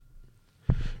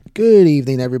Good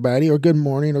evening, everybody, or good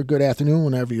morning, or good afternoon,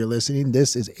 whenever you're listening.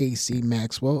 This is AC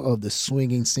Maxwell of the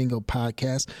Swinging Single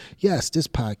Podcast. Yes, this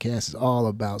podcast is all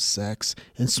about sex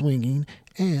and swinging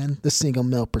and the single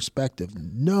male perspective.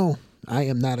 No, I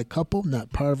am not a couple,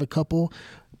 not part of a couple.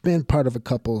 Been part of a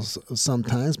couple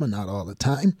sometimes, but not all the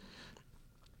time.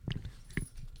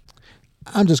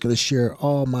 I'm just going to share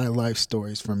all my life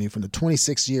stories from you from the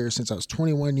 26 years since I was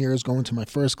 21 years going to my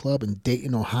first club in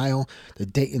Dayton, Ohio, the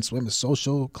Dayton Swim and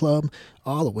Social Club,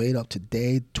 all the way up to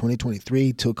day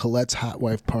 2023 to Colette's Hot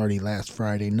Wife Party last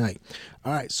Friday night.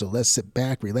 All right, so let's sit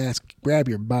back, relax, grab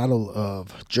your bottle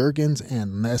of Jergens,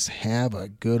 and let's have a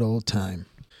good old time.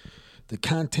 The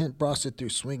content brought through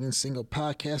Swinging Single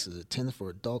Podcast is intended for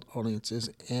adult audiences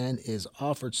and is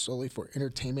offered solely for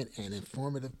entertainment and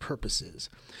informative purposes.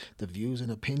 The views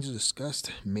and opinions discussed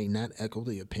may not echo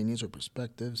the opinions or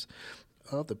perspectives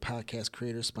of the podcast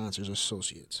creators, sponsors, or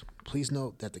associates. Please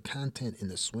note that the content in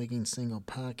the Swinging Single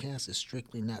Podcast is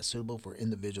strictly not suitable for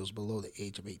individuals below the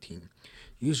age of 18.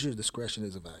 Use your discretion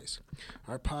is advised.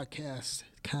 Our podcast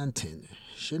content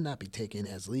should not be taken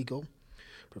as legal,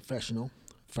 professional,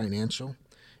 financial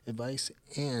advice,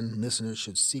 and listeners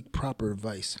should seek proper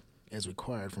advice as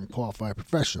required from qualified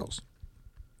professionals.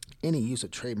 Any use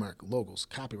of trademark, logos,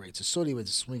 copyrights associated with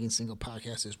the Swinging Single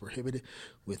Podcast is prohibited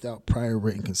without prior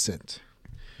written consent.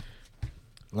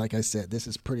 Like I said, this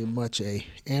is pretty much a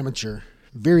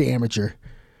very amateur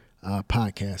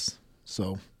podcast.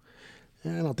 So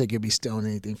I don't think you'll be stealing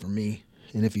anything from me.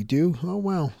 And if you do, oh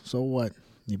well, so what?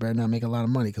 You better not make a lot of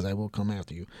money because I will come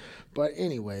after you. But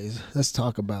anyways, let's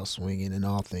talk about swinging and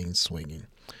all things swinging.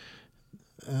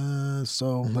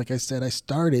 So like I said, I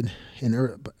started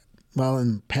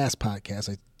in past podcasts,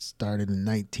 I started in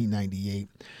 1998.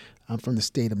 I'm from the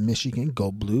state of Michigan.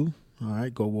 Go Blue. All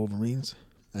right, go Wolverines.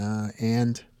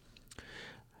 And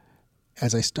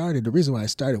as I started, the reason why I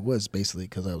started was basically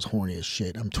because I was horny as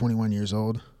shit. I'm 21 years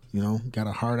old, got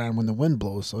a hard on when the wind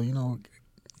blows. So,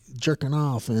 jerking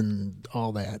off and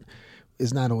all that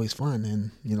is not always fun.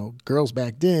 And, girls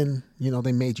back then,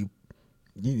 they made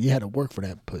you had to work for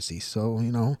that pussy.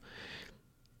 So,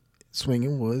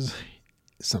 swinging was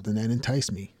something that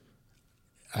enticed me.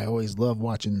 I always loved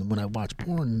watching, when I watched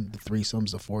porn, the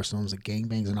threesomes, the foursomes, the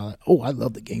gangbangs and all that. Oh, I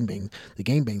love the gangbangs. The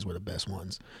gangbangs were the best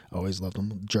ones. I always loved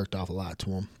them, jerked off a lot to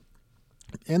them.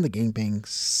 And the gangbang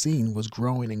scene was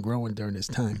growing and growing during this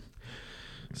time.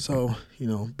 So,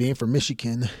 being from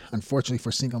Michigan, unfortunately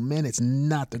for single men, it's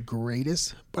not the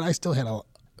greatest, but I still had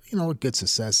a good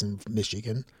success in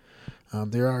Michigan.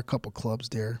 There are a couple clubs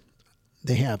there.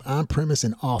 They have on-premise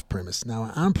and off-premise.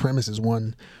 Now, on-premise is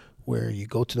one where you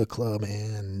go to the club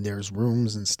and there's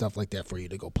rooms and stuff like that for you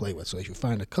to go play with. So if you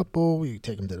find a couple, you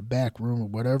take them to the back room or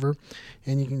whatever,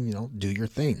 and you can, do your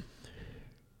thing.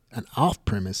 An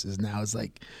off-premise is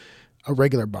like a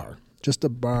regular bar, just a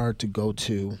bar to go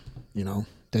to,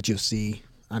 that you'll see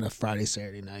on a Friday,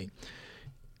 Saturday night,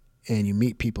 and you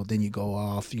meet people, then you go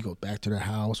off, you go back to their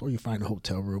house, or you find a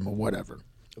hotel room or whatever.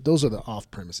 Those are the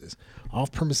off-premises.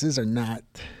 Off-premises are not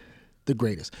the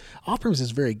greatest. Off-premises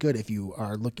is very good if you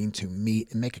are looking to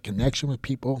meet and make a connection with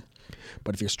people,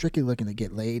 but if you're strictly looking to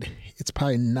get laid, it's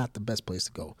probably not the best place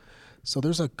to go. So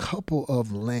there's a couple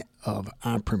of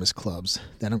on-premise clubs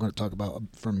that I'm going to talk about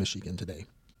from Michigan today.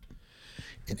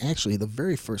 And actually, the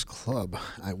very first club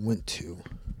I went to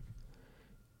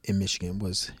in Michigan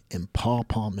was in Paw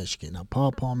Paw, Michigan. Now, Paw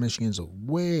Paw, Michigan is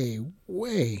way,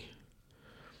 way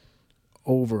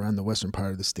over on the western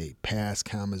part of the state, past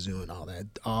Kalamazoo and all that,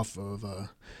 off of,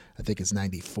 I think it's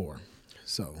 94.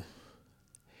 So,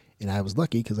 and I was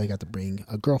lucky because I got to bring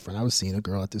a girlfriend. I was seeing a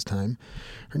girl at this time.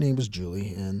 Her name was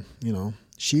Julie, and,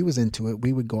 she was into it.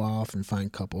 We would go off and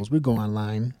find couples. We'd go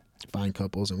online, find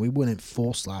couples, and we wouldn't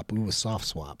full swap. We would soft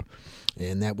swap,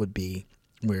 and that would be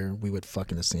where we would fuck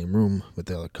in the same room with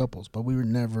the other couples. But we were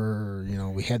never,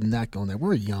 we had not gone there. We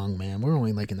were young, man. We were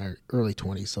only like in our early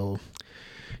 20s, so,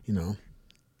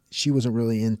 she wasn't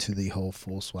really into the whole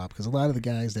full swap because a lot of the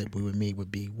guys that we would meet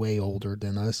would be way older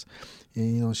than us,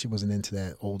 and, she wasn't into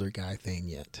that older guy thing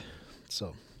yet.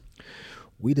 So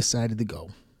we decided to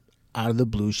go. Out of the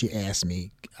blue, she asked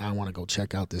me, I want to go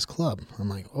check out this club. I'm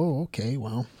like, oh, okay,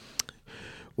 well,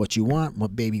 what you want,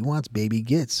 what baby wants, baby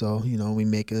gets. So, we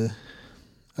make a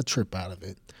trip out of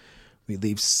it. We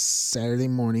leave Saturday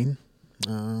morning.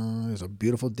 It was a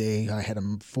beautiful day. I had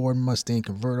a Ford Mustang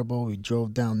convertible. We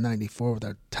drove down 94 with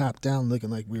our top down, looking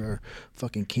like we were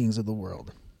fucking kings of the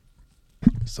world.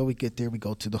 So we get there, we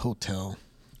go to the hotel,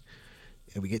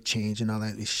 and we get changed and all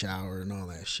that. We shower and all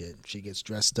that shit. She gets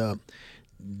dressed up.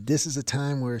 This is a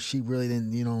time where she really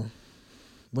didn't,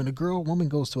 when a woman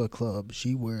goes to a club,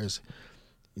 she wears,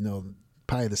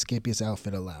 probably the skimpiest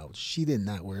outfit allowed. She did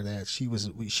not wear that. She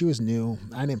was new.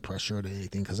 I didn't pressure her to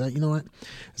anything because you know what?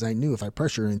 As I knew if I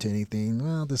pressure her into anything,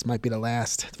 well, this might be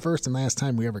the first and last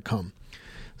time we ever come.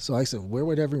 So I said, wear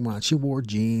whatever you want. She wore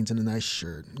jeans and a nice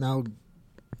shirt. Now,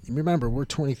 remember, we're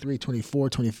 23, 24,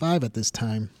 25 at this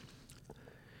time.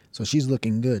 So she's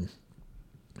looking good.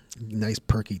 Nice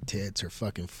perky tits, her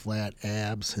fucking flat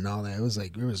abs and all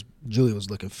that. Julie was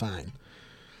looking fine.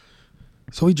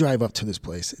 So we drive up to this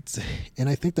place. And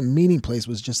I think the meeting place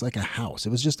was just like a house. It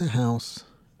was just a house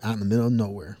out in the middle of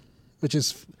nowhere,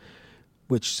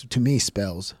 which to me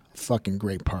spells fucking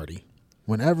great party.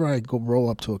 Whenever I go roll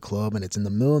up to a club and it's in the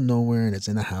middle of nowhere and it's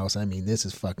in a house, I mean, this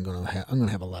is fucking I'm going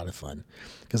to have a lot of fun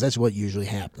because that's what usually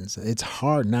happens. It's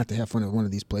hard not to have fun at one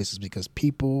of these places because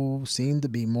people seem to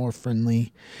be more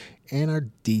friendly and are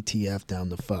DTF down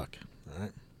the fuck. All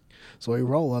right. So we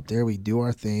roll up there, we do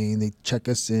our thing, they check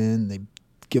us in, they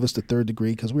give us the third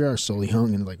degree because we are solely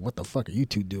hung and like, what the fuck are you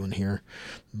two doing here?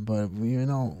 But we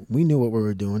knew what we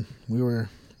were doing. We were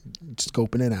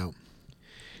scoping it out.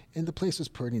 And the place was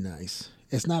pretty nice.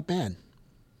 It's not bad.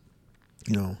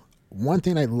 One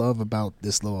thing I love about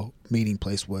this little meeting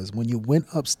place was when you went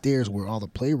upstairs where all the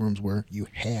playrooms were, you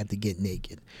had to get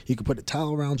naked. You could put a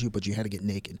towel around you, but you had to get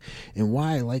naked. And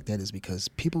why I like that is because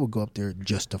people would go up there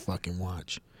just to fucking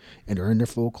watch. And they're in their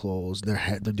full clothes.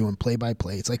 They're doing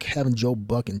play-by-play. It's like having Joe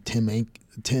Buck and Troy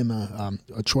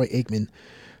Aikman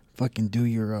fucking do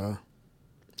your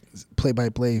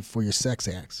play-by-play for your sex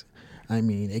acts. I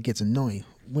mean, it gets annoying.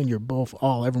 When you're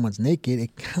everyone's naked,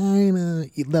 it kind of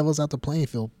levels out the playing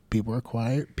field. People are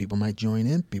quiet. People might join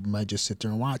in. People might just sit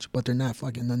there and watch, but they're not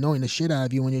fucking annoying the shit out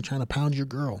of you when you're trying to pound your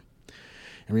girl.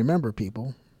 And remember,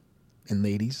 people and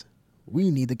ladies, we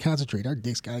need to concentrate. Our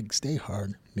dicks got to stay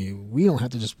hard. I mean, we don't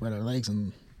have to just spread our legs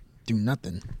and do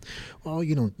nothing. Well,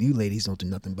 you ladies don't do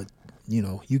nothing, but,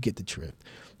 you get the drift.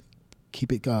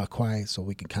 Keep it quiet so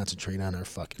we can concentrate on our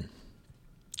fucking.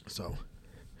 So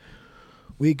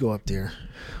we go up there.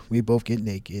 We both get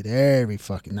naked every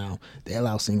fucking now. They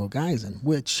allow single guys in,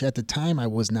 which at the time I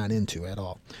was not into at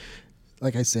all.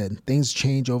 Like I said, things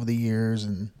change over the years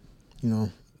and,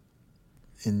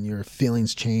 and your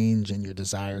feelings change and your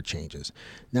desire changes.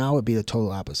 Now it would be the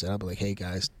total opposite. I'd be like, hey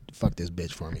guys, fuck this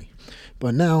bitch for me.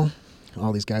 But now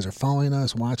all these guys are following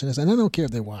us, watching us, and I don't care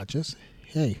if they watch us.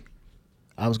 Hey,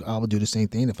 I would do the same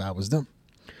thing if I was them.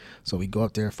 So we go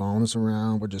up there, following us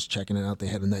around. We're just checking it out. They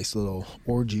had a nice little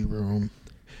orgy room,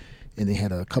 and they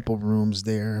had a couple rooms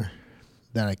there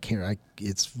that I can't.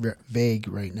 It's vague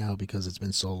right now because it's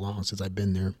been so long since I've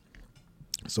been there.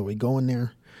 So we go in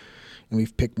there, and we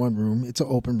pick one room. It's an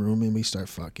open room, and we start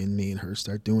fucking. Me and her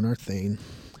start doing our thing.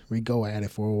 We go at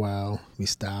it for a while. We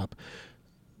stop,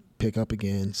 pick up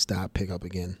again, stop, pick up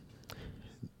again.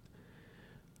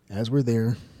 As we're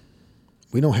there,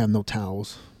 we don't have no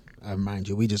towels. Mind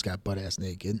you, we just got butt-ass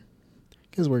naked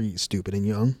because we're stupid and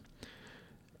young.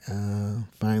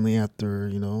 Finally,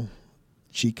 after,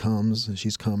 she comes, and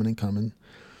she's coming and coming,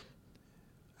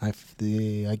 I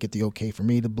get the okay for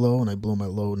me to blow, and I blow my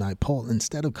load, and I pull.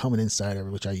 Instead of coming inside of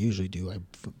her, which I usually do, I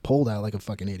pulled out like a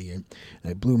fucking idiot, and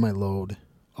I blew my load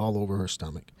all over her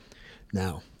stomach.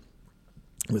 Now,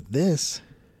 with this,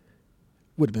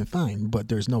 would have been fine, but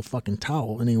there's no fucking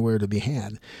towel anywhere to be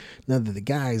had. None of the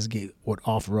guys would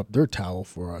offer up their towel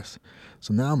for us.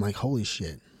 So now I'm like, holy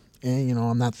shit. And,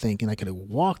 I'm not thinking. I could have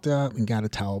walked up and got a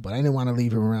towel, but I didn't want to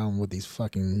leave her around with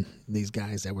these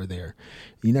guys that were there.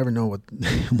 You never know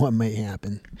what may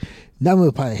happen. Nothing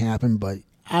would probably happen, but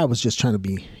I was just trying to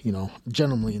be,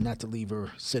 gentlemanly and not to leave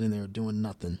her sitting there doing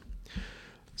nothing.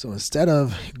 So instead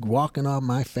of walking up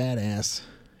my fat ass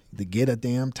to get a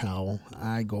damn towel,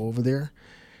 I go over there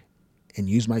and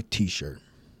use my t-shirt.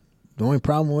 The only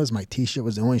problem was my t-shirt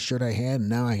was the only shirt I had, and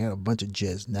now I had a bunch of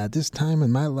jizz. Now, at this time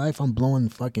in my life, I'm blowing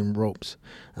fucking ropes.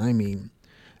 I mean,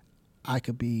 I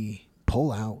could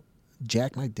pull out,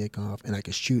 jack my dick off, and I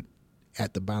could shoot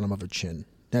at the bottom of her chin.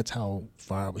 That's how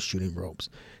far I was shooting ropes.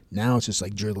 Now it's just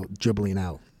like dribbling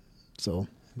out. So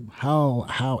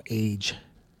how age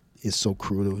is so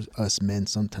cruel to us men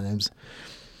sometimes.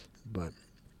 But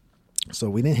so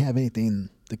we didn't have anything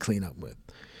to clean up with.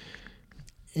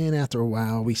 And after a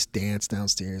while, we danced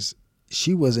downstairs.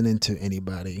 She wasn't into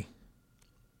anybody.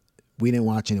 We didn't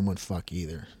watch anyone fuck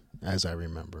either, as I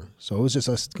remember. So it was just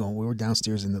us going. We were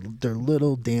downstairs in their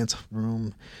little dance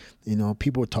room.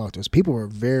 People would talk to us. People were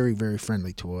very, very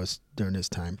friendly to us during this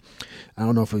time. I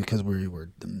don't know if it was because we were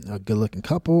a good-looking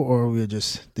couple or we were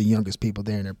just the youngest people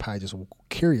there, and they're probably just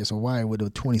curious of why would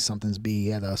the 20-somethings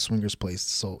be at a swingers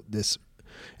place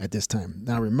at this time.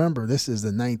 Now, remember, this is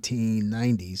the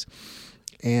 1990s.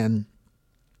 And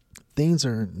things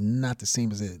are not the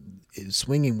same as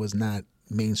swinging was not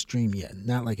mainstream yet.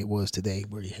 Not like it was today,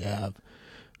 where you have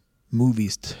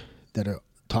movies that are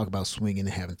talk about swinging and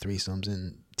having threesomes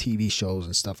and TV shows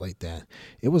and stuff like that.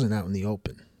 It wasn't out in the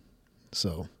open.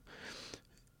 So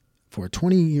for a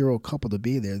 20-year-old couple to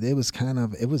be there, it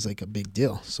was like a big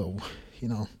deal. So,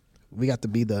 we got to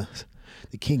be the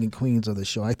king and queens of the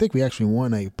show. I think we actually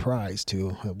won a prize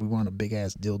too. We won a big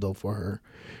ass dildo for her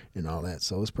and all that.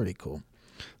 So it was pretty cool.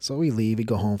 So we leave, we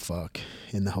go home, fuck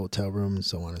in the hotel room and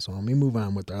so on and so on. We move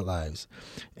on with our lives.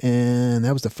 And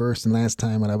that was the first and last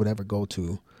time that I would ever go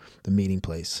to the meeting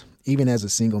place. Even as a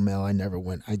single male, I never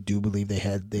went. I do believe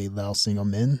they allow single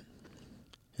men.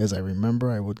 As I remember,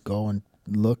 I would go and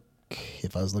look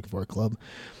if I was looking for a club.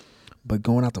 But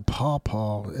going out to Paw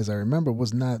Paw, as I remember,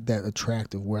 was not that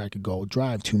attractive where I could go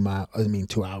drive 2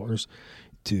 hours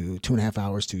to 2.5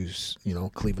 hours to,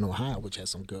 Cleveland, Ohio, which has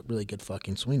some really good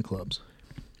fucking swing clubs.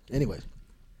 Anyway,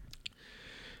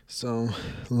 so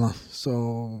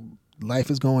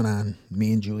life is going on.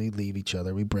 Me and Julie leave each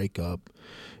other. We break up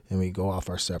and we go off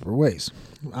our separate ways.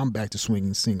 I'm back to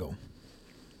swinging single.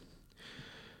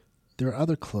 There are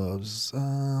other clubs.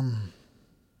 Trying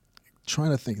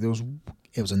to think.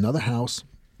 It was another house.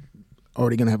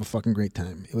 Already going to have a fucking great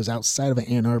time. It was outside of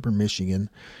Ann Arbor, Michigan.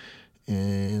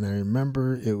 And I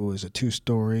remember it was a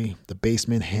 2-story. The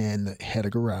basement had a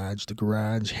garage. The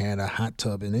garage had a hot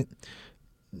tub in it.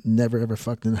 Never ever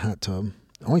fucked in a hot tub.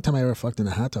 The only time I ever fucked in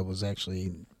a hot tub was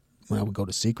actually when I would go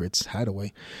to Secret's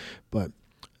Hideaway. But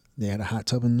they had a hot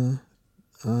tub in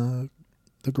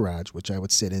the garage, which I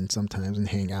would sit in sometimes and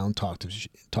hang out and talk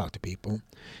to people.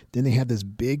 Then they had this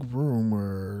big room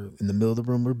where in the middle of the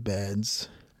room were beds.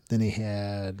 Then they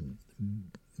had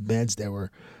beds that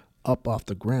were up off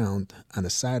the ground on the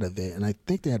side of it, and I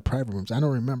think they had private rooms. I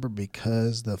don't remember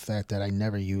because the fact that I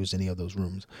never used any of those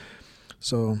rooms.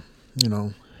 So,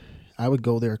 I would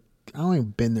go there. I only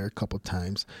been there a couple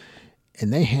times,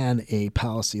 and they had a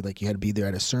policy like you had to be there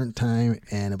at a certain time,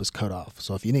 and it was cut off.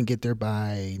 So if you didn't get there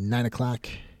by 9 o'clock,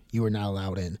 you were not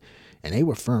allowed in, and they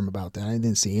were firm about that. I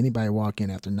didn't see anybody walk in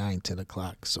after 9, 10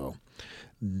 o'clock. So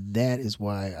that is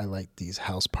why I like these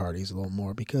house parties a little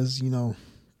more, because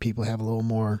people have a little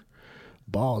more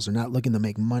balls. They're not looking to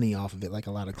make money off of it like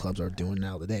a lot of clubs are doing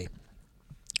now today.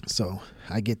 So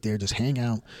I get there, just hang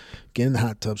out, get in the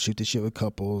hot tub, shoot the shit with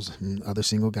couples and other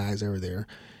single guys that were there.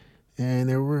 And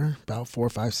there were about 4 or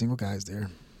 5 single guys there.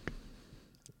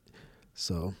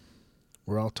 So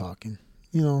we're all talking.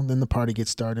 Then the party gets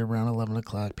started around 11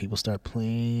 o'clock. People start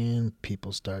playing.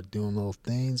 People start doing little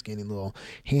things, getting a little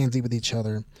handsy with each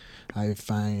other. I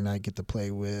find I get to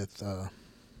play with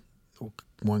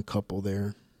one couple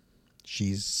there.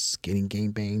 She's getting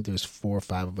gangbanged. There's 4 or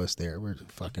 5 of us there. We're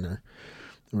fucking her.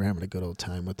 We're having a good old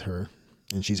time with her.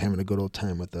 And she's having a good old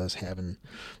time with us, having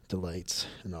delights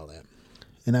and all that.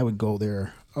 And I would go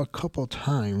there a couple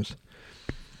times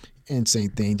and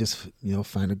same thing. Just,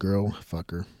 find a girl,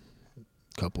 fuck her.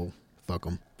 Couple, fuck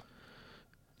them.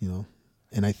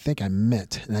 And I think I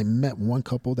met one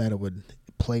couple that I would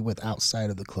play with outside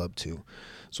of the club too.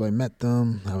 So I met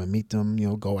them, I would meet them,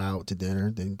 go out to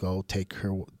dinner, then go take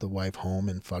the wife home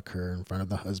and fuck her in front of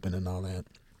the husband and all that.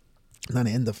 And then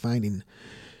I ended up finding,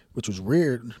 which was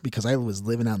weird because I was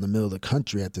living out in the middle of the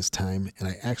country at this time, and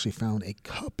I actually found a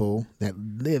couple that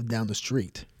lived down the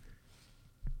street.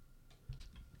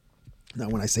 Now,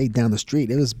 when I say down the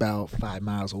street, it was about 5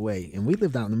 miles away, and we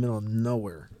lived out in the middle of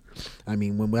nowhere. I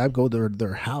mean, when I go to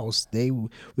their house,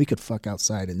 we could fuck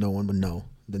outside and no one would know.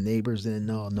 The neighbors didn't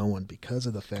know, no one, because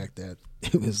of the fact that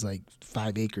it was like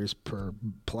 5 acres per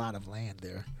plot of land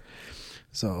there.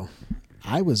 So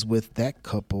I was with that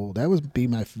couple. That would be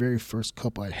my very first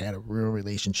couple I had a real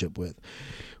relationship with.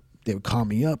 They would call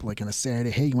me up like on a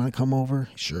Saturday. Hey, you want to come over?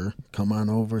 Sure. Come on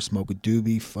over, smoke a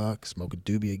doobie, fuck, smoke a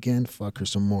doobie again, fuck her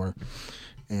some more.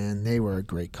 And they were a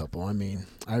great couple. I mean,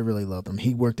 I really loved them.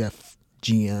 He worked at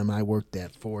GM. I worked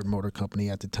at Ford Motor Company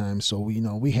at the time. So,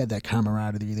 we had that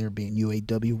camaraderie there, being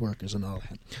UAW workers and all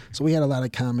that. So we had a lot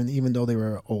of common, even though they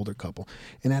were an older couple.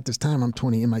 And at this time, I'm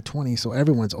in my 20s, so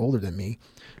everyone's older than me.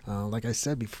 Like I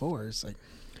said before, it's like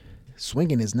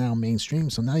swinging is now mainstream.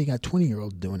 So now you got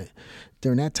 20-year-olds doing it.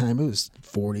 During that time, it was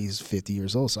 40s, 50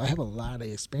 years old. So I have a lot of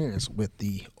experience with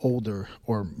the older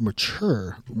or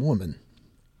mature woman.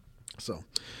 So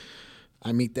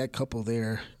I meet that couple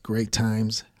there. Great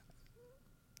times.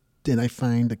 Then I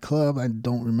find the club. I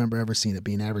don't remember ever seeing it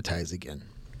being advertised again.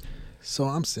 So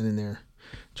I'm sitting there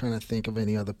trying to think of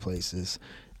any other places.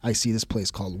 I see this place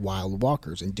called Wild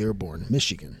Walkers in Dearborn,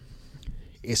 Michigan.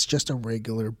 It's just a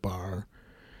regular bar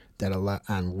that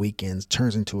on weekends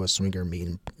turns into a swinger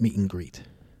meet and greet.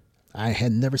 I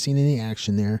had never seen any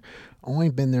action there. Only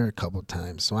been there a couple of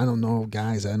times. So I don't know,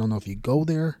 guys. I don't know if you go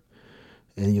there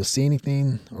and you'll see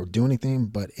anything or do anything,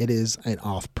 but it is an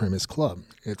off-premise club.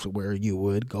 It's where you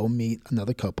would go meet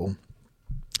another couple,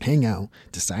 hang out,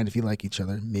 decide if you like each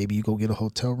other. Maybe you go get a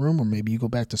hotel room, or maybe you go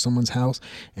back to someone's house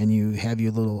and you have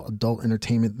your little adult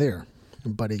entertainment there.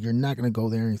 But you're not going to go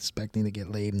there expecting to get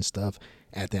laid and stuff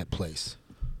at that place.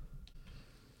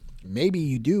 Maybe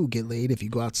you do get laid if you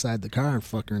go outside the car and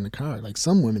fuck her in the car, like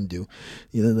some women do.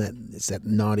 You know, that it's that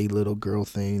naughty little girl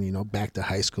thing, you know, back to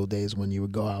high school days when you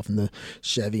would go out in the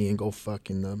Chevy and go fuck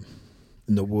in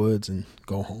the woods and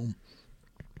go home.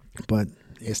 But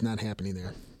it's not happening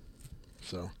there.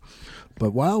 So,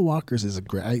 but Wild Walkers is a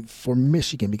great for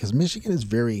Michigan, because Michigan is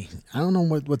very, I don't know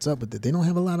what's up with it. They don't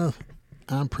have a lot of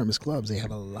on-premise clubs. They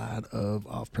have a lot of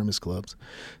off-premise clubs.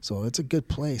 So it's a good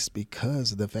place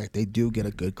because of the fact they do get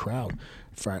a good crowd.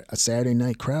 For a Saturday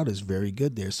night crowd is very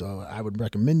good there. So I would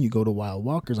recommend you go to Wild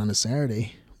Walkers on a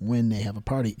Saturday when they have a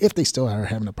party, if they still are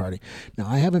having a party. Now,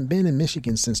 I haven't been in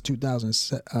Michigan since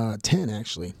 2010,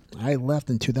 actually. I left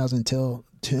in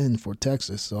 2010 for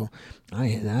Texas, so I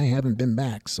haven't been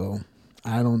back. So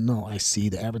I don't know. I see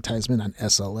the advertisement on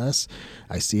SLS.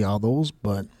 I see all those,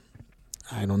 but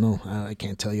I don't know. I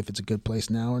can't tell you if it's a good place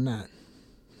now or not.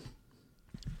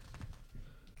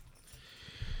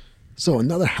 So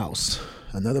another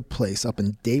place up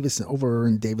in Davison, over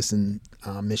in Davison,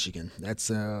 Michigan. That's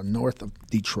north of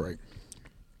Detroit.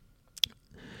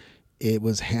 I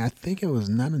think it was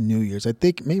not a New Year's. I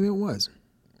think maybe it was.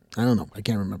 I don't know. I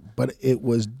can't remember. But it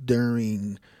was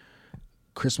during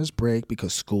Christmas break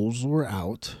because schools were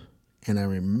out. And I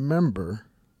remember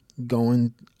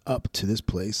going up to this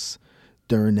place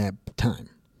during that time.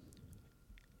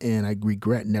 And I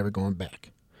regret never going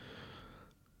back.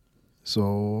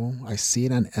 So I see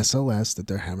it on SLS that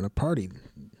they're having a party.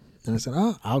 And I said,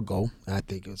 oh, I'll go. I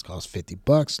think it was cost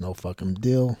 $50. No fucking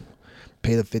deal.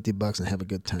 Pay the $50 and have a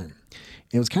good time.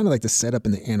 It was kind of like the setup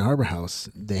in the Ann Arbor house.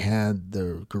 They had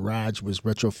the garage was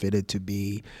retrofitted to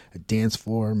be a dance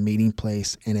floor, meeting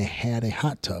place, and it had a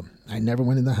hot tub. I never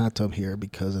went in the hot tub here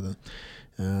because of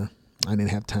I didn't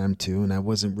have time to, and I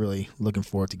wasn't really looking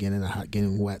forward to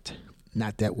getting wet.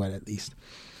 Not that wet, at least.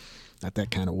 Not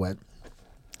that kind of wet.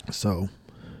 So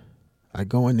I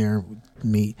go in there,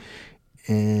 meet,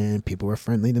 and people were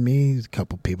friendly to me. A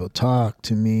couple people talked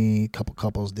to me. A couple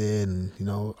couples did, and, you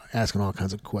know, asking all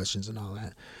kinds of questions and all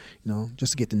that, you know,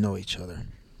 just to get to know each other.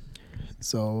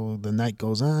 So the night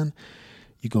goes on.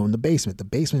 You go in the basement. The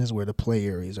basement is where the play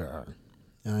areas are.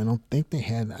 And I don't think they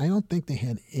had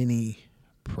any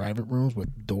private rooms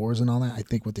with doors and all that. I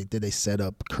think what they did, they set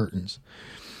up curtains.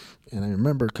 And I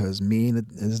remember because me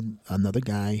and another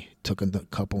guy took a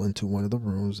couple into one of the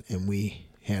rooms, and we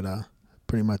had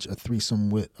pretty much a foursome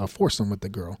with the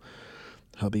girl.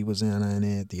 Hubby was in on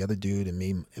it, the other dude, and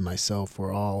me and myself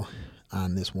were all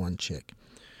on this one chick.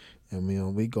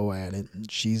 And we go at it.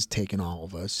 She's taking all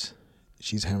of us.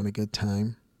 She's having a good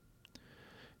time,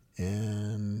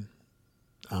 and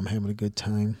I'm having a good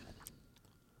time.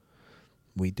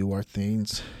 We do our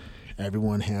things.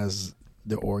 Everyone has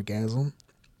the orgasm.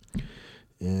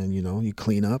 And, you know, you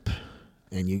clean up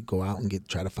and you go out and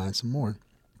try to find some more.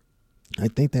 I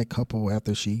think that couple,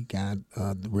 after she got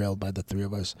railed by the three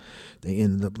of us, they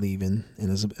ended up leaving.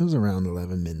 And it was around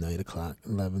 11 midnight.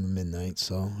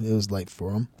 So it was late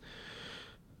for them.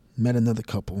 Met another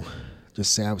couple.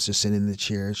 I was just sitting in the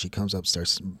chair. She comes up,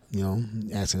 starts, you know,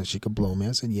 asking if she could blow me.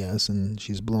 I said yes, and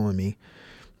she's blowing me.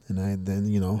 And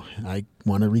I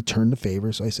want to return the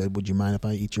favor. So I said, would you mind if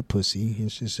I eat your pussy? And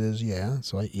she says, yeah.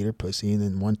 So I eat her pussy. And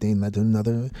then one thing led to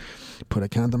another. Put a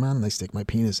condom on and I stick my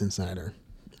penis inside her.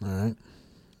 All right.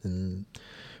 And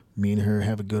me and her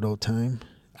have a good old time.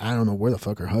 I don't know where the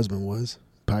fuck her husband was.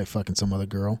 Probably fucking some other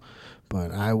girl.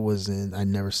 But I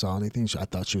never saw anything. I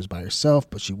thought she was by herself,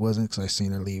 but she wasn't because I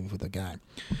seen her leave with a guy.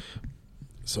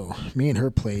 So me and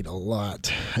her played a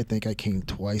lot. I think I came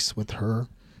twice with her.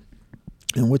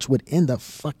 And which would end up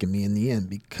fucking me in the end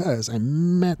because I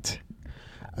met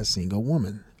a single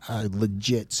woman, a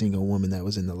legit single woman that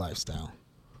was in the lifestyle.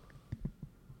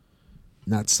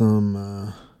 Not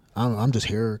some, I'm just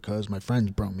here because my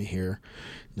friends brought me here.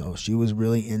 No, she was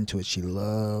really into it. She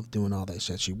loved doing all that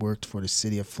shit. She worked for the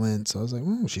city of Flint. So I was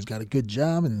like, she's got a good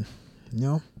job and, you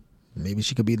know, maybe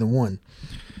she could be the one.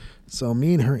 So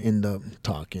me and her end up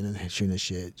talking and shooting the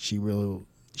shit.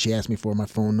 She asked me for my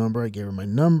phone number. I gave her my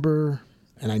number.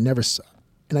 And I never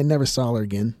saw her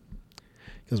again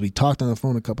because we talked on the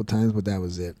phone a couple times, but that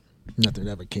was it. Nothing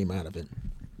ever came out of it.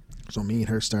 So me and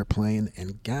her start playing,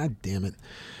 and god damn it,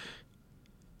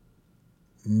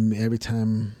 every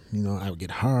time, I would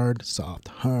get hard, soft,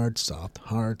 hard, soft,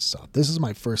 hard, soft. This is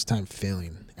my first time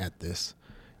failing at this,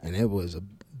 and it was a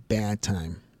bad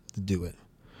time to do it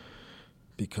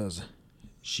because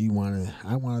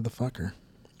I wanted to fuck her.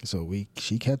 So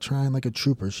she kept trying like a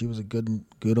trooper. She was a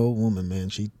good old woman, man.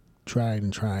 She tried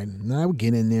and tried. And I would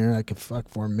get in there. I could fuck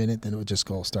for a minute. Then it would just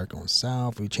start going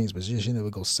south. We would change position. It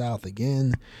would go south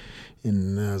again.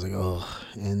 And I was like, oh.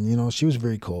 And, she was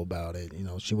very cool about it.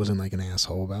 She wasn't like an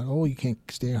asshole about, oh, you can't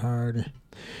stay hard.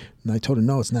 And I told her,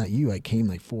 no, it's not you. I came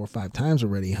like 4 or 5 times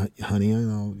already,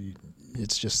 honey.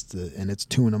 It's just, and it's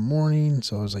 2 a.m.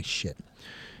 So I was like, shit.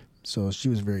 So she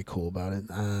was very cool about it.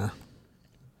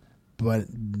 But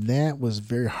that was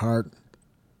very hard.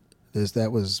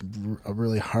 That was a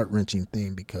really heart-wrenching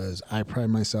thing because I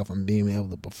pride myself on being able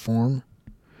to perform.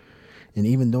 And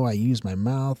even though I used my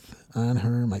mouth on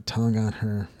her, my tongue on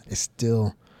her, it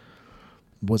still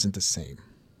wasn't the same.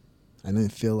 I didn't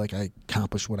feel like I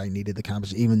accomplished what I needed to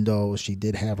accomplish, even though she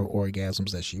did have her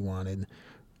orgasms that she wanted.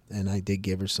 And I did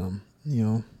give her some,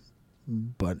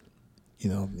 But, you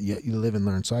live and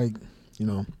learn. So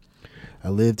I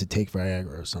lived to take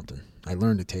Viagra or something. I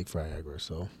learned to take Viagra,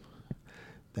 so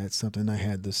that's something I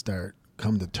had to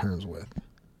come to terms with.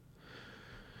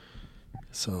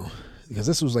 So, because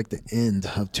this was like the end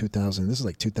of 2000. This is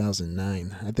like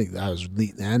 2009. I think I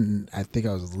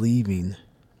was leaving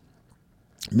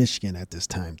Michigan at this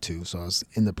time too. So I was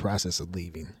in the process of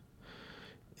leaving,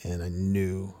 and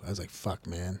I was like, "Fuck,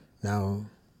 man! Now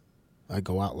I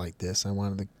go out like this. I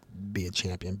wanted to be a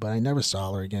champion, but I never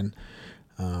saw her again.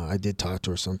 I did talk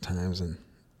to her sometimes,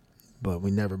 but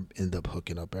we never ended up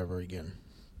hooking up ever again.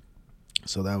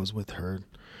 So that was with her,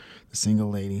 the single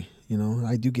lady.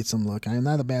 I do get some luck. I'm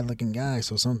not a bad-looking guy,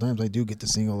 so sometimes I do get the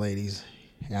single ladies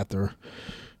after,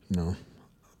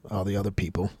 all the other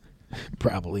people,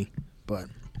 probably. But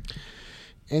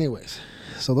anyways,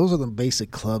 so those are the basic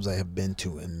clubs I have been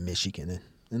to in Michigan.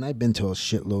 And I've been to a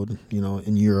shitload,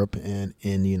 in Europe and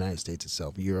in the United States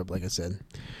itself. Europe, like I said,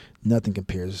 no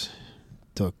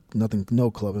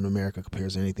club in America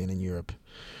compares to anything in Europe.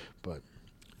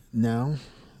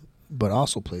 But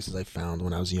also places I found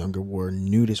when I was younger were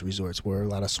nudist resorts where a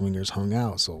lot of swingers hung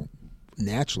out. So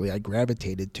naturally, I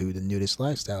gravitated to the nudist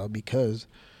lifestyle because,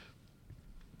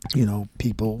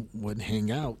 people would hang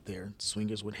out there.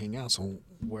 Swingers would hang out. So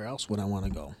where else would I want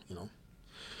to go,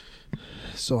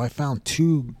 So I found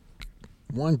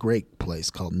one great place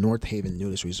called Northhaven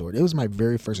Nudist Resort. It was my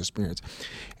very first experience.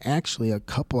 Actually, a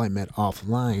couple I met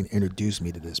offline introduced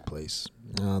me to this place.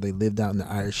 They lived out in the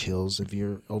Irish Hills. If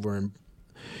you're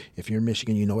in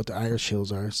Michigan, you know what the Irish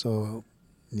Hills are. So,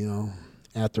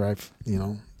 after I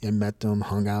met them,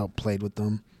 hung out, played with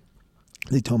them,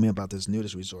 they told me about this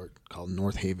nudist resort called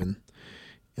Northhaven,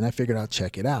 and I figured I'd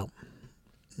check it out.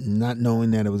 Not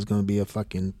knowing that it was going to be a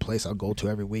fucking place I'll go to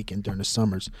every weekend during the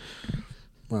summers.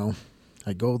 Well,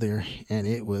 I go there, and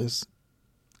it's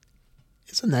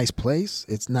a nice place.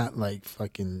 It's not like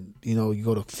fucking, you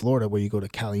go to Florida where you go to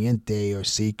Caliente or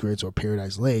Secrets or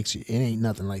Paradise Lakes. It ain't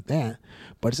nothing like that.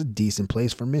 But it's a decent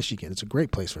place for Michigan. It's a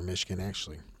great place for Michigan,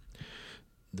 actually.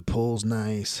 The pool's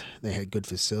nice. They had good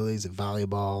facilities, a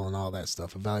volleyball and all that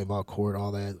stuff, a volleyball court,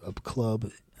 all that, a club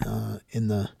in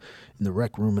the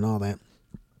rec room and all that.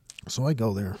 So I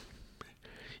go there,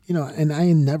 and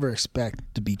I never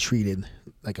expect to be treated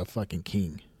like a fucking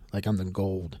king, like I'm the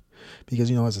gold.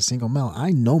 Because, as a single male,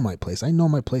 I know my place. I know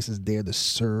my place is there to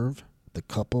serve the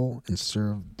couple and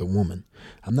serve the woman.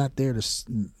 I'm not there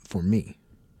for me.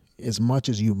 As much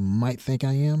as you might think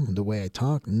I am, the way I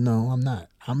talk, no, I'm not.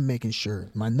 I'm making sure.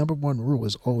 My number one rule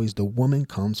is always the woman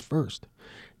comes first.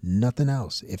 Nothing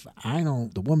else. If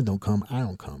the woman don't come, I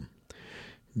don't come.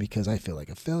 Because I feel like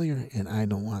a failure, and I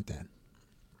don't want that.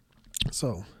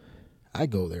 So, I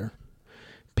go there,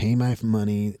 pay my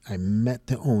money. I met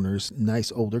the owners,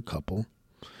 nice older couple,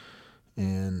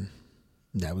 and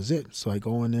that was it. So I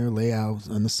go in there, lay out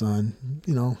on the sun,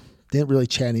 didn't really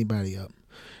chat anybody up.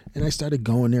 And I started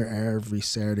going there every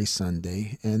Saturday,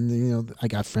 Sunday, and, I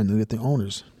got friendly with the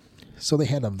owners. So they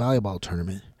had a volleyball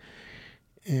tournament,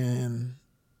 and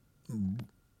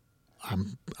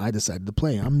I decided to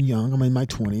play. I'm young. I'm in my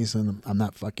 20s, and I'm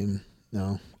not fucking,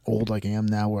 old like I am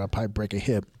now where I'll probably break a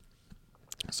hip.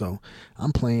 So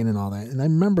I'm playing and all that. And I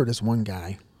remember this one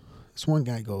guy. This one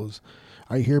guy goes,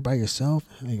 "Are you here by yourself?"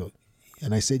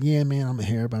 And I said, "Yeah, man, I'm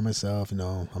here by myself.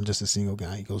 I'm just a single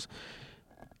guy." He goes,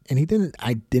 and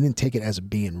I didn't take it as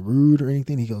being rude or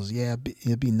anything. He goes, "Yeah,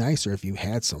 it'd be nicer if you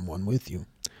had someone with you."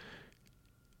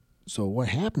 So what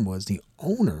happened was the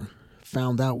owner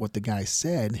found out what the guy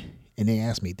said, And they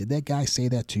asked me, did that guy say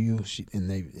that to you?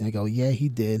 And I go, yeah, he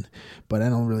did, but I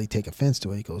don't really take offense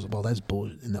to it. He goes, well, that's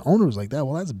bullshit. And the owner was like that.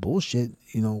 Well, that's bullshit.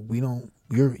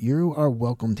 You are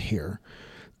welcomed here.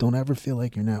 Don't ever feel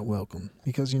like you're not welcome,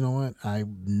 because you know what? I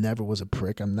never was a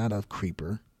prick. I'm not a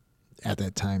creeper at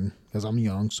that time, because I'm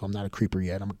young, so I'm not a creeper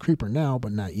yet. I'm a creeper now,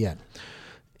 but not yet.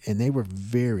 And they were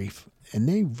very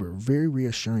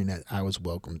reassuring that I was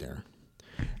welcome there.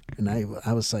 And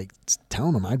I was like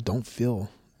telling them, I don't feel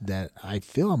that I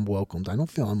feel I'm welcomed. I don't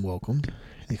feel unwelcomed.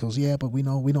 And he goes, yeah, but we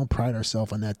don't pride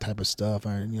ourselves on that type of stuff.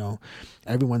 Or,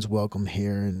 everyone's welcome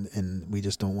here, and we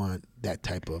just don't want that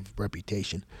type of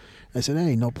reputation. I said,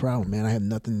 hey, no problem, man. I have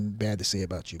nothing bad to say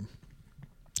about you.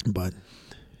 But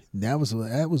that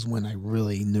was when I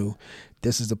really knew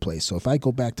this is the place. So if I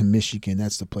go back to Michigan,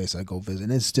 that's the place I go visit.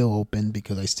 And it's still open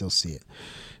because I still see it.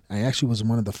 I actually was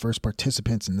one of the first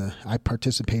participants I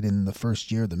participated in the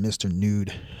first year of the Mr.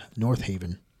 Nude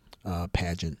Northaven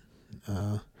pageant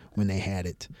when they had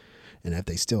it. And if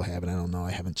they still have it, I don't know.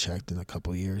 I haven't checked in a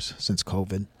couple of years since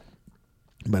COVID.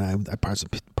 But I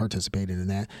participated in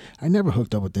that. I never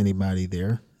hooked up with anybody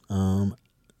there or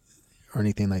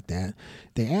anything like that.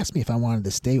 They asked me if I wanted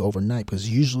to stay overnight, because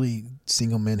usually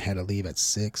single men had to leave at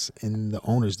 6, and the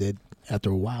owners did. After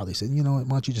a while, they said, why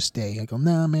don't you just stay? I go,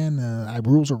 nah, man,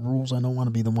 rules are rules. I don't want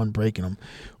to be the one breaking them,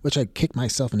 which I kicked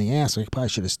myself in the ass. I probably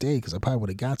should have stayed, because I probably would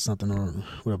have got something, or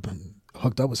would have been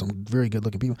hooked up with some very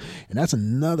good-looking people. And that's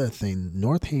another thing.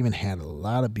 Northaven had a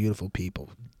lot of beautiful people,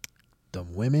 the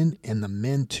women and the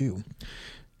men, too.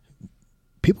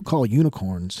 People call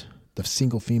unicorns the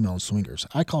single female swingers.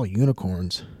 I call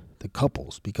unicorns the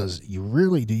couples, because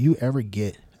do you ever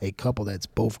get a couple that's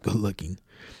both good-looking?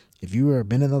 If you have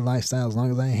been in the lifestyle as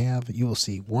long as I have, you will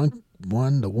see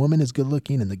the woman is good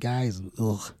looking and the guy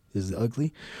is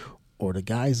ugly, or the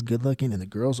guy is good looking and the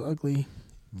girl's ugly.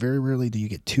 Very rarely do you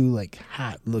get two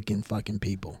hot looking fucking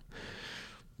people.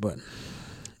 But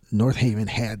Northaven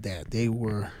had that. They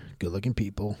were good looking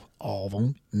people, all of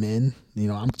them, men.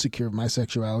 I'm secure of my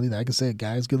sexuality. I can say a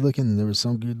guy's good looking, and there were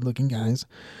some good looking guys.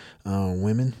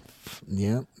 Women,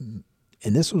 yeah. And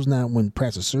this was not when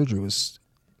plastic surgery was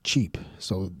cheap.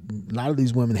 So a lot of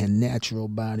these women had natural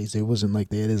bodies. It wasn't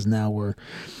like it is now where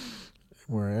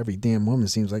every damn woman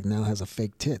seems like now has a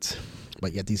fake tits.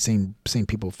 But yet these same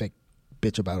people fake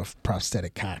bitch about a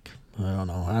prosthetic cock. I don't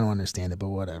know. I don't understand it, but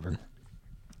whatever.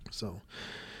 So,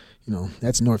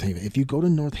 that's Northaven. If you go to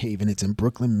Northaven, it's in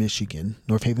Brooklyn, Michigan.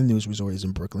 Northaven News Resort is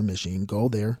in Brooklyn, Michigan. Go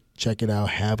there, check it out,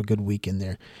 have a good weekend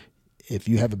there. If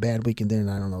you have a bad weekend there,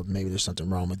 then I don't know, maybe there's something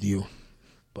wrong with you.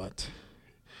 But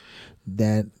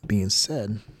that being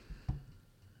said,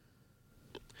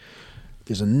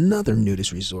 there's another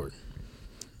nudist resort.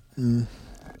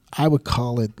 I would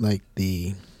call it like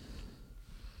the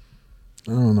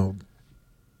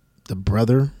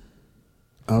brother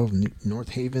of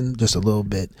Northaven, just a little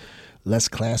bit less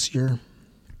classier.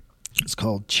 It's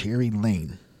called Cherry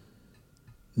Lane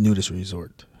Nudist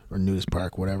Resort, or Nudist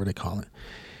Park, whatever they call it.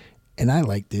 And I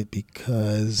liked it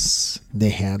because they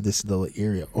have this little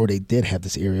area, or they did have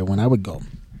this area when I would go.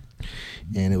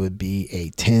 And it would be a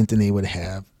tent, and they would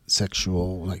have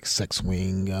sexual, sex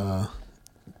swing, the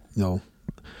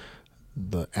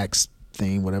X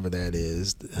thing, whatever that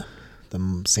is,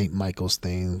 the St. Michael's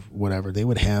thing, whatever. They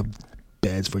would have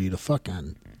beds for you to fuck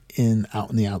on out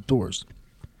in the outdoors.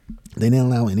 They didn't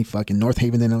allow any fucking,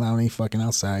 Northaven didn't allow any fucking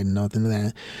outside, nothing of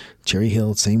that. Cherry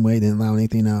Hill, same way, didn't allow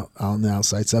anything out on the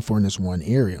outside except for in this one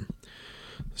area.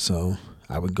 So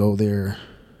I would go there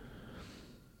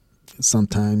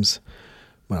sometimes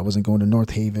when I wasn't going to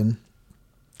Northaven,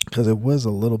 because it was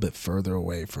a little bit further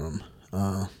away from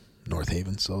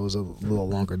Northaven, so it was a little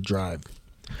longer drive.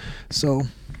 So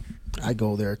I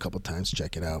go there a couple times,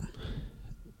 check it out.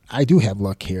 I do have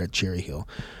luck here at Cherry Hill.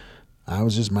 I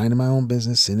was just minding my own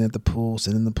business, sitting in the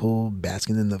pool,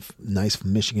 basking in the nice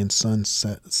Michigan sun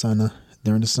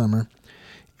during the summer.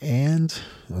 And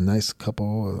a nice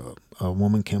couple, a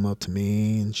woman came up to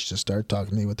me, and she just started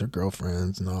talking to me with her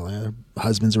girlfriends and all that. Her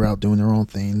husbands are out doing their own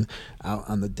thing out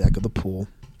on the deck of the pool.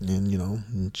 And,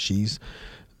 and she's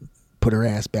put her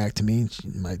ass back to me.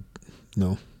 And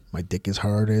my dick is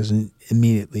hard as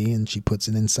immediately, and she puts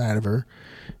it inside of her.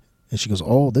 And she goes,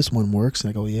 oh, this one works. And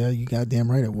I go, yeah, you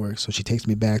goddamn right it works. So she takes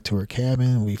me back to her cabin,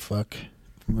 and we fuck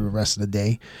for the rest of the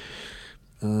day.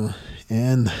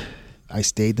 And I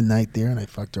stayed the night there, and I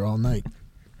fucked her all night.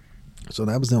 So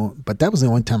that was the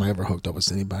only time I ever hooked up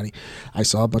with anybody. I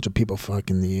saw a bunch of people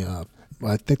fucking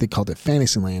I think they called it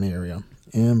Fantasyland area,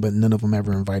 but none of them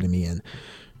ever invited me in.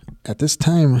 At this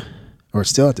time, or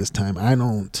still at this time,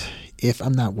 if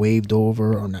I'm not waved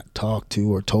over or not talked to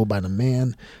or told by the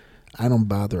man, I don't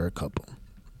bother a couple.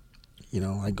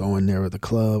 I go in there with the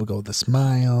club, go with a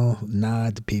smile,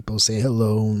 nod to people, say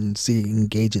hello, and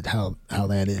engage it how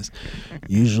that is.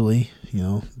 Usually,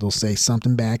 they'll say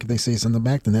something back. If they say something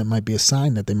back, then that might be a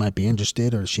sign that they might be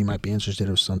interested, or she might be interested,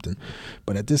 or something.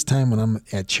 But at this time, when I'm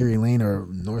at Cherry Lane or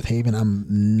Northaven, I'm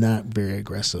not very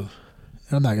aggressive.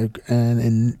 I'm not,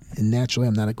 and naturally,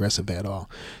 I'm not aggressive at all.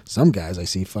 Some guys I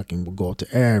see fucking will go up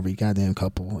to every goddamn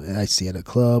couple I see at a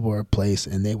club or a place,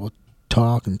 and they will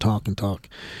talk and talk and talk,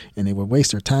 and they would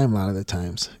waste their time a lot of the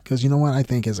times. Because you know what? I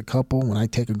think as a couple, when I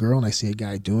take a girl and I see a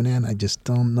guy doing that, I just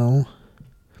don't know.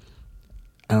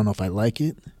 I don't know if I like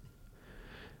it,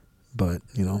 but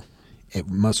it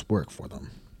must work for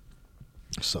them.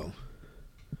 So,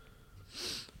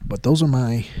 but those are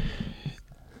my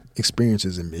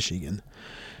experiences in Michigan.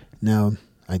 Now,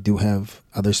 I do have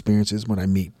other experiences when I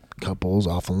meet couples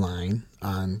off a line.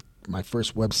 On my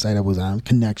first website I was on,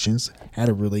 Connections, had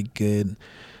a really good,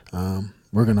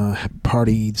 we're going to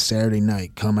party Saturday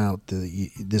night, come out to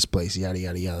this place, yada,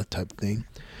 yada, yada type of thing.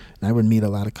 And I would meet a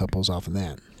lot of couples off of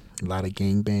that. A lot of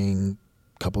gangbang,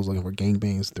 couples looking for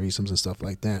gangbangs, threesomes, and stuff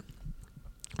like that.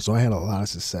 So I had a lot of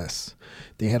success.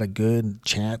 They had a good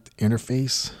chat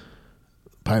interface,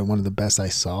 probably one of the best I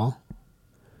saw.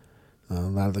 A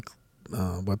lot of the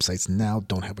websites now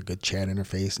don't have a good chat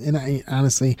interface. And I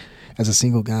honestly, as a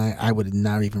single guy, I would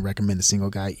not even recommend a single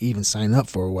guy even sign up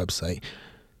for a website,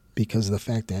 because of the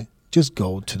fact that just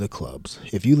go to the clubs.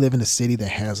 If you live in a city that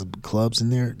has clubs in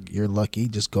there, you're lucky.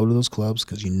 Just go to those clubs,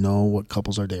 because you know what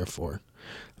couples are there for.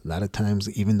 A lot of times,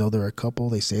 even though they're a couple,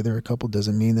 they say they're a couple,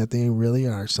 doesn't mean that they really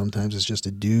are. Sometimes it's just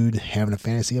a dude having a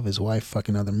fantasy of his wife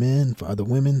fucking other men, for other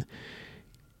women,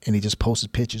 and he just posts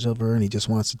pictures of her, and he just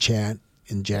wants to chat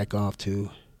and jack off to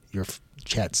your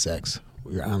chat sex,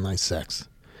 your online sex.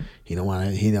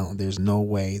 There's no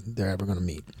way they're ever going to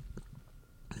meet.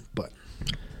 But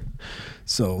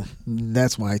so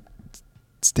that's why I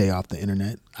stay off the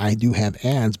internet. I do have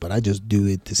ads, but I just do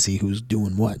it to see who's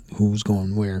doing what, who's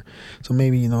going where. So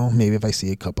maybe if I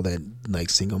see a couple that like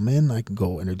single men, I can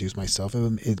go introduce myself.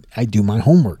 I do my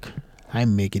homework. I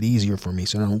make it easier for me,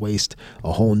 so I don't waste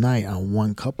a whole night on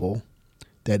one couple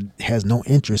that has no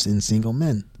interest in single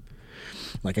men.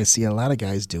 Like I see a lot of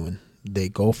guys doing. They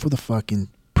go for the fucking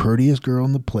prettiest girl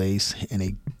in the place, and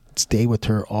they stay with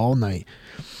her all night.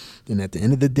 And at the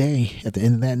end of the day, at the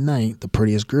end of that night, the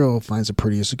prettiest girl finds the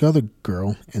prettiest other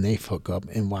girl, and they hook up.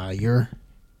 And while your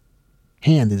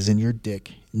hand is in your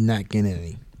dick, not getting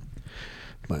any.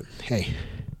 But hey,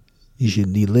 you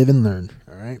live and learn,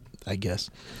 all right? I guess.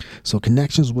 So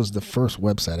Connections was the first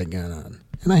website I got on.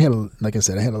 And I had, like I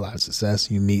said, I had a lot of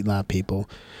success. You meet a lot of people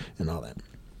and all that.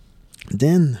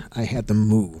 Then I had to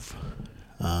move.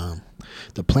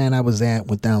 The plan I was at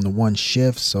went down to one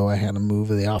shift, so I had to move.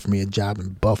 They offered me a job in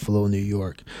Buffalo, New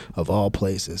York, of all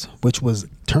places, which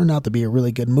turned out to be a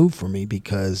really good move for me,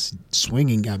 because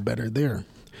swinging got better there.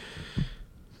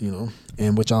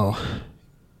 And which I'll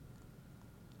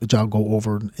go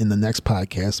over in the next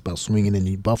podcast about swinging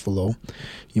in Buffalo.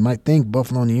 You might think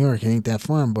Buffalo, New York ain't that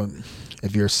fun, but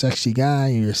if you're a sexy guy,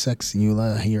 you're a sex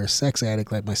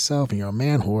addict like myself, and you're a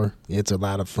man whore, it's a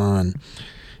lot of fun.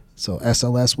 So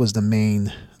SLS was the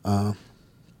main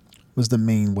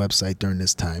website during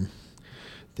this time.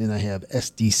 Then I have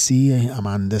SDC. I'm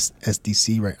on this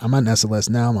SDC right. I'm on SLS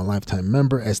now. I'm a lifetime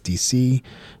member. SDC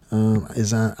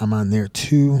I'm on there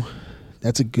too.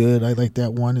 That's I like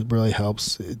that one. It really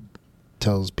helps. It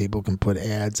tells people can put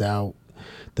ads out,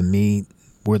 the meet,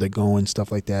 where they're going,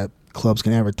 stuff like that. Clubs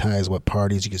can advertise what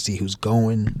parties. You can see who's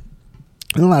going.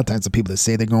 And a lot of times the people that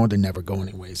say they're going, they never go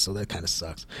anyway, so that kind of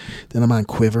sucks. Then I'm on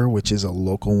Quiver, which is a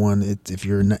local one. If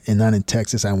you're not in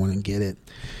Texas, I want to get it.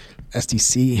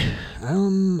 SDC,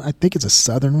 I think it's a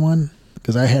southern one,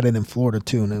 because I had it in Florida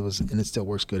too, and it still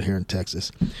works good here in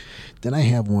Texas. Then I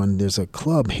have one. There's a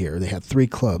club here. They have 3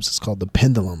 clubs. It's called the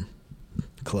Pendulum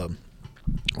Club,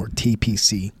 or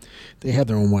TPC. They have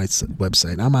their own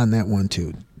website. I'm on that one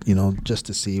too, just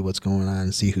to see what's going on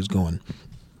and see who's going.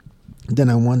 Then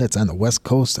on one that's on the West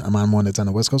Coast. I'm on one that's on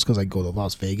the West Coast because I go to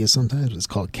Las Vegas sometimes. It's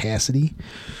called Cassidy,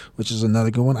 which is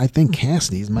another good one. I think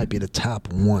Cassidy's might be the top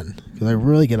one, because I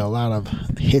really get a lot of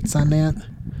hits on that.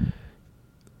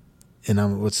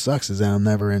 And what sucks is that I'm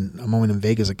only in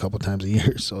Vegas a couple times a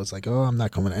year. So it's like, I'm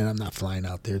not coming, and I'm not flying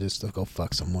out there just to go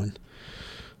fuck someone.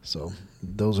 So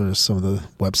those are some of the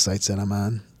websites that I'm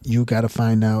on. You got to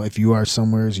find out if you are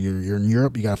somewhere, you're in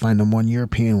Europe, you got to find the one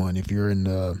European one. If you're in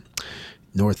the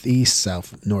Northeast,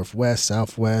 Northwest,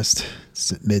 Southwest,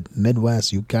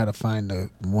 Midwest, you got to find the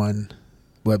one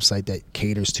website that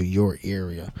caters to your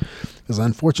area, because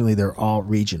unfortunately they're all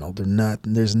regional. They're not.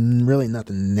 There's really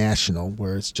nothing national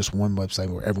where it's just one website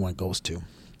where everyone goes to.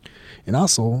 And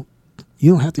also,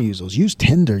 you don't have to use those. Use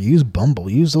Tinder, use Bumble,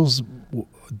 use those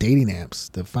dating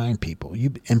apps to find people.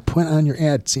 And put on your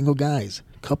ad, single guys,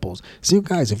 couples, single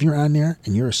guys. If you're on there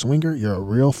and you're a swinger, you're a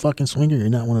real fucking swinger. You're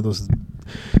not one of those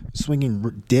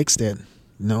swinging dicks that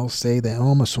say that, oh,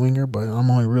 I'm a swinger, but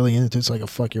I'm only really into it so I can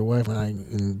fuck your wife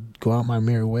and go out my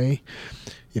merry way.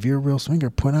 If you're a real swinger,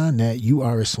 put on that you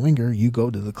are a swinger. You go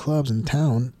to the clubs in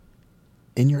town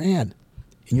in your ad,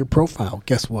 in your profile.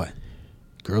 Guess what?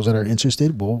 Girls that are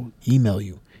interested will email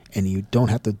you, and you don't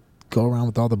have to go around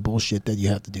with all the bullshit that you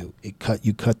have to do.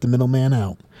 You cut the middleman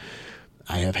out.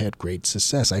 I have had great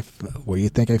success. Where you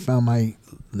think I found my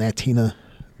Latina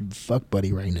fuck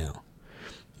buddy right now?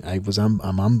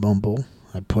 I'm on Bumble.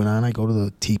 I go to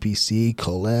the TPC,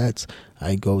 Colette's.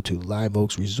 I go to Live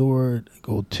Oaks Resort. I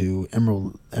go to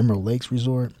Emerald Lakes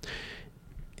Resort.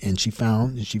 And she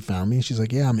found me. She's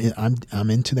like, yeah, I'm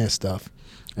into that stuff.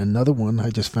 Another one, I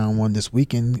just found one this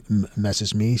weekend,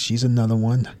 messaged me. She's another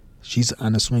one. She's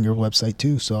on a swinger website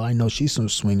too, so I know she's a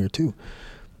swinger too.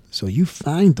 So you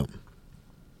find them.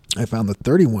 I found the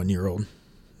 31-year-old,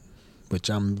 which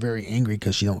I'm very angry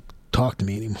because she don't talk to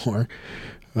me anymore.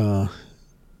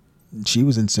 She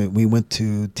was insane. We went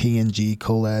to TNG,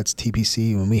 Colette's,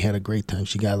 TPC, and we had a great time.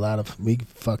 We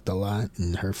fucked a lot,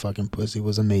 and her fucking pussy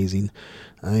was amazing.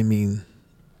 I mean,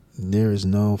 there is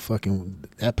no fucking,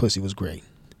 that pussy was great.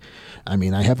 I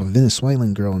mean, I have a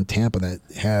Venezuelan girl in Tampa that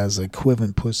has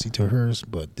equivalent pussy to hers,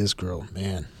 but this girl,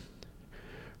 man,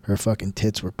 her fucking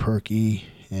tits were perky,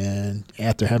 and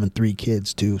after having 3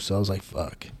 kids too, so I was like,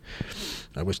 fuck.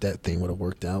 I wish that thing would have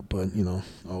worked out, but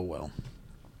oh well.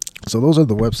 So those are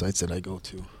the websites that I go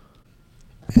to.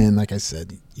 And like I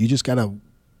said, you just got to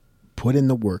put in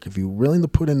the work. If you're willing to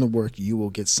put in the work, you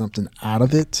will get something out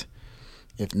of it.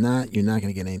 If not, you're not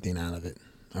going to get anything out of it.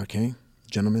 Okay?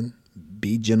 Gentlemen,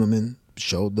 be gentlemen.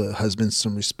 Show the husband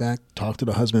some respect. Talk to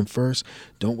the husband first.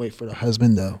 Don't wait for the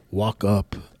husband to walk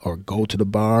up or go to the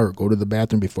bar or go to the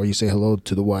bathroom before you say hello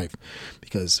to the wife.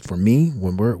 Because for me,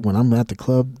 when I'm at the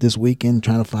club this weekend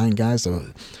trying to find guys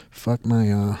to fuck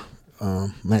my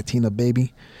Latina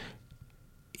baby,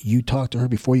 you talk to her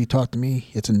before you talk to me,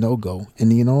 it's a no-go.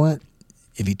 And you know what?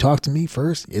 If you talk to me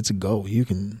first, it's a go. You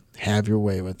can have your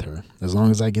way with her as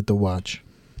long as I get to watch.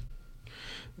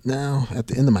 Now, at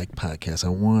the end of my podcast, I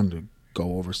wanted to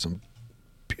go over some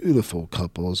beautiful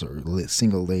couples or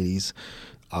single ladies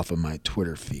off of my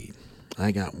Twitter feed.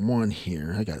 I got one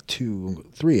here. I got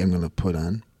 3 I'm going to put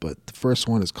on. But the first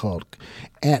one is called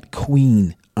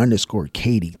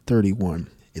 @Queen_Katie31.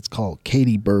 It's called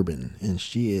Katie Bourbon, and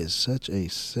she is such a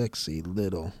sexy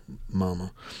little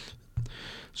mama.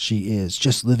 She is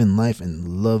just living life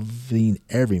and loving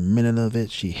every minute of it.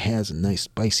 She has a nice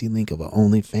spicy link of her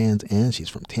OnlyFans, and she's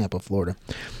from Tampa, Florida.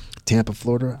 Tampa,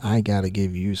 Florida, I got to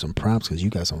give you some props because you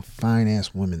got some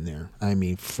fine-ass women there. I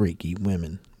mean, freaky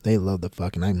women. They love the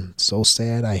fucking. I'm so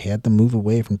sad I had to move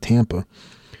away from Tampa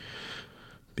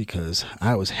because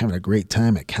I was having a great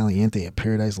time at Caliente at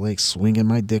Paradise Lake swinging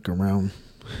my dick around.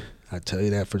 I tell you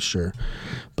that for sure.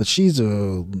 But she's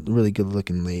a really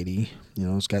good-looking lady.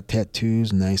 She's got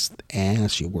tattoos, nice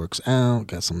ass. She works out,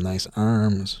 got some nice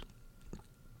arms,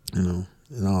 and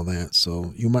all that.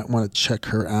 So you might want to check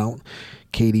her out,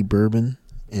 Katie Bourbon,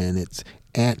 and it's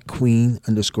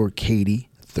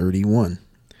 @Queen_Katie31.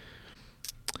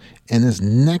 And this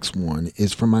next one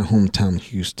is from my hometown,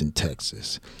 Houston,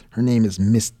 Texas. Her name is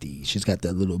Misty. She's got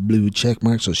that little blue check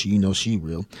mark, so she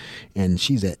real. And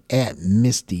she's at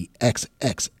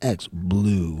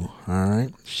 @MistyXXXBlue. All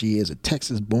right. She is a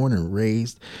Texas born and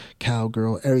raised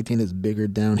cowgirl. Everything is bigger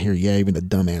down here. Yeah, even the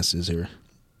dumbasses are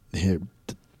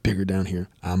bigger down here.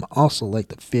 I'm also like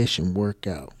to fish and work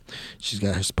out. She's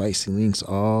got her spicy links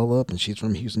all up, and she's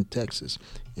from Houston, Texas.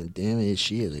 And damn it,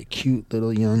 she is a cute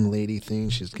little young lady thing.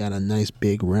 She's got a nice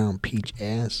big round peach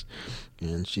ass,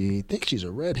 and she thinks she's a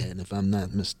redhead, if I'm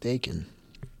not mistaken.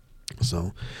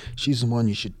 So she's the one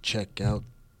you should check out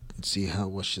and see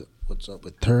what's up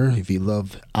with her. If you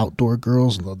love outdoor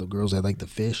girls, love the girls that like to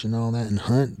fish and all that and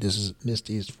hunt, this is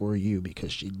Misty is for you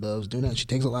because she loves doing that. She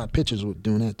takes a lot of pictures with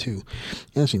doing that too,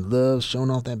 and she loves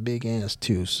showing off that big ass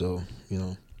too. So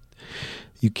you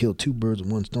killed 2 birds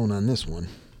with 1 stone on this one.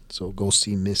 So go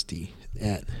see Misty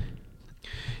at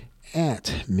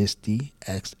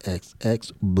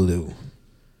MistyXXXBlue.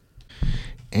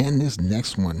 And this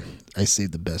next one, I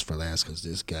saved the best for last because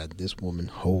this woman,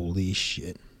 holy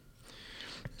shit.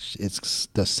 It's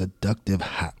the seductive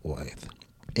hot wife,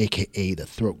 a.k.a. the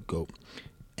throat goat.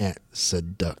 at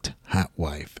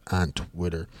seducthotwife on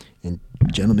Twitter. And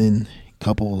gentlemen,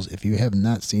 couples, if you have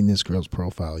not seen this girl's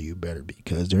profile, you better,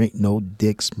 because there ain't no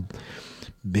dicks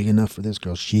big enough for this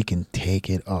girl. She can take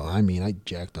it all. I mean, I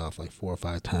jacked off like 4 or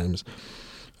 5 times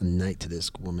a night to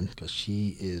this woman because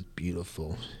she is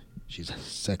beautiful. She's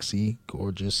sexy,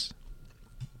 gorgeous,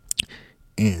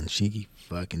 and she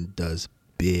fucking does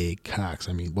big cocks.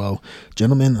 I mean, well,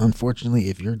 gentlemen, unfortunately,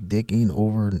 if you're dicking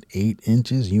over 8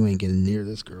 inches, you ain't getting near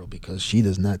this girl, because she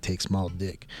does not take small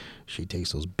dick. She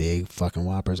takes those big fucking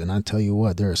whoppers. And I tell you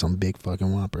what, there are some big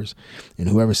fucking whoppers. And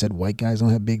whoever said white guys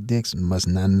don't have big dicks must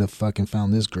not have fucking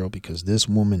found this girl, because this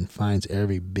woman finds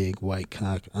every big white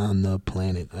cock on the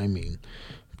planet. I mean,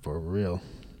 for real,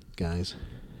 guys.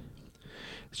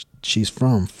 She's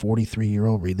from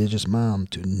 43-year-old religious mom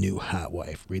to new hot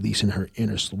wife, releasing her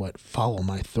inner slut. Follow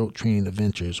my throat training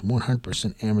adventures.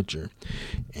 100% amateur.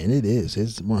 And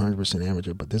it's 100%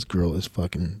 amateur, but this girl is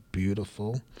fucking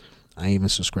beautiful. I even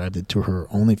subscribed to her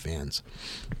OnlyFans.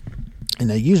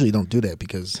 And I usually don't do that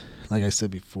because, like I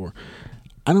said before,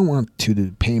 I don't want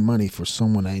to pay money for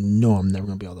someone I know I'm never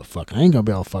going to be able to fuck. I ain't going to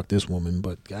be able to fuck this woman,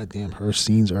 but goddamn, her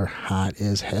scenes are hot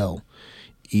as hell,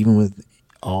 even with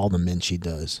all the men she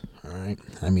does. All right.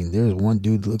 I mean, there's one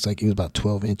dude that looks like he was about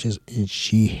 12 inches, and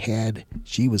she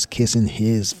was kissing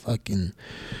his fucking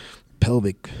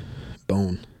pelvic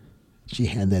bone. She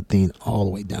had that thing all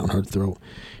the way down her throat.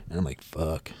 And I'm like,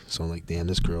 fuck. So I'm like, damn,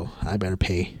 this girl, I better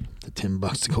pay the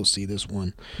 $10 to go see this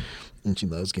one. And she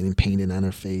loves getting painted on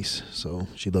her face. So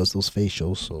she loves those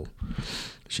facials. So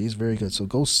she's very good. So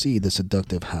go see the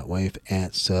Seductive Hot Wife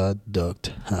at Seduct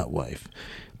Hot Wife.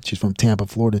 She's from Tampa,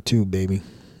 Florida too, baby.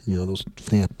 You know, those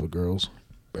Tampa girls.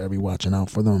 Better be watching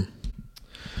out for them.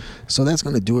 So that's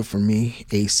going to do it for me,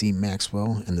 AC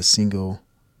Maxwell, and the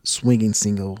Swinging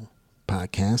Single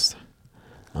podcast.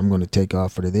 I'm going to take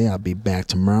off for today. I'll be back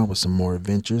tomorrow with some more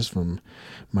adventures from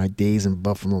my days in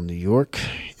Buffalo, New York.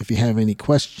 If you have any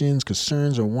questions,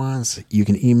 concerns, or wants, you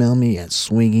can email me at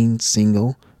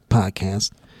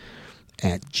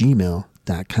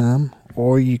swingingsinglepodcast@gmail.com,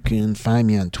 or you can find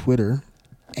me on Twitter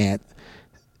at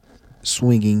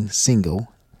Swinging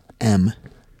Single M,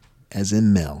 as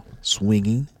in Mel.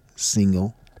 Swinging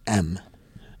Single M.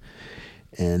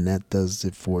 And that does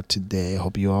it for today. I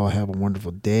hope you all have a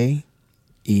wonderful day.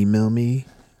 Email me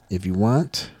if you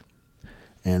want,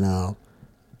 and I'll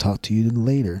talk to you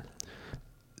later.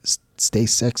 Stay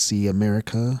sexy,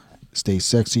 America. Stay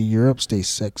sexy, Europe. Stay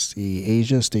sexy,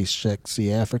 Asia. Stay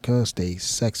sexy, Africa. Stay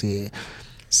sexy,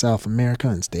 South America.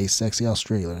 And stay sexy,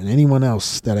 Australia. And anyone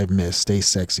else that I've missed, stay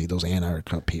sexy, those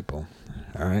Antarctica people.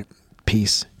 All right?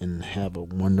 Peace, and have a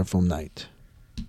wonderful night.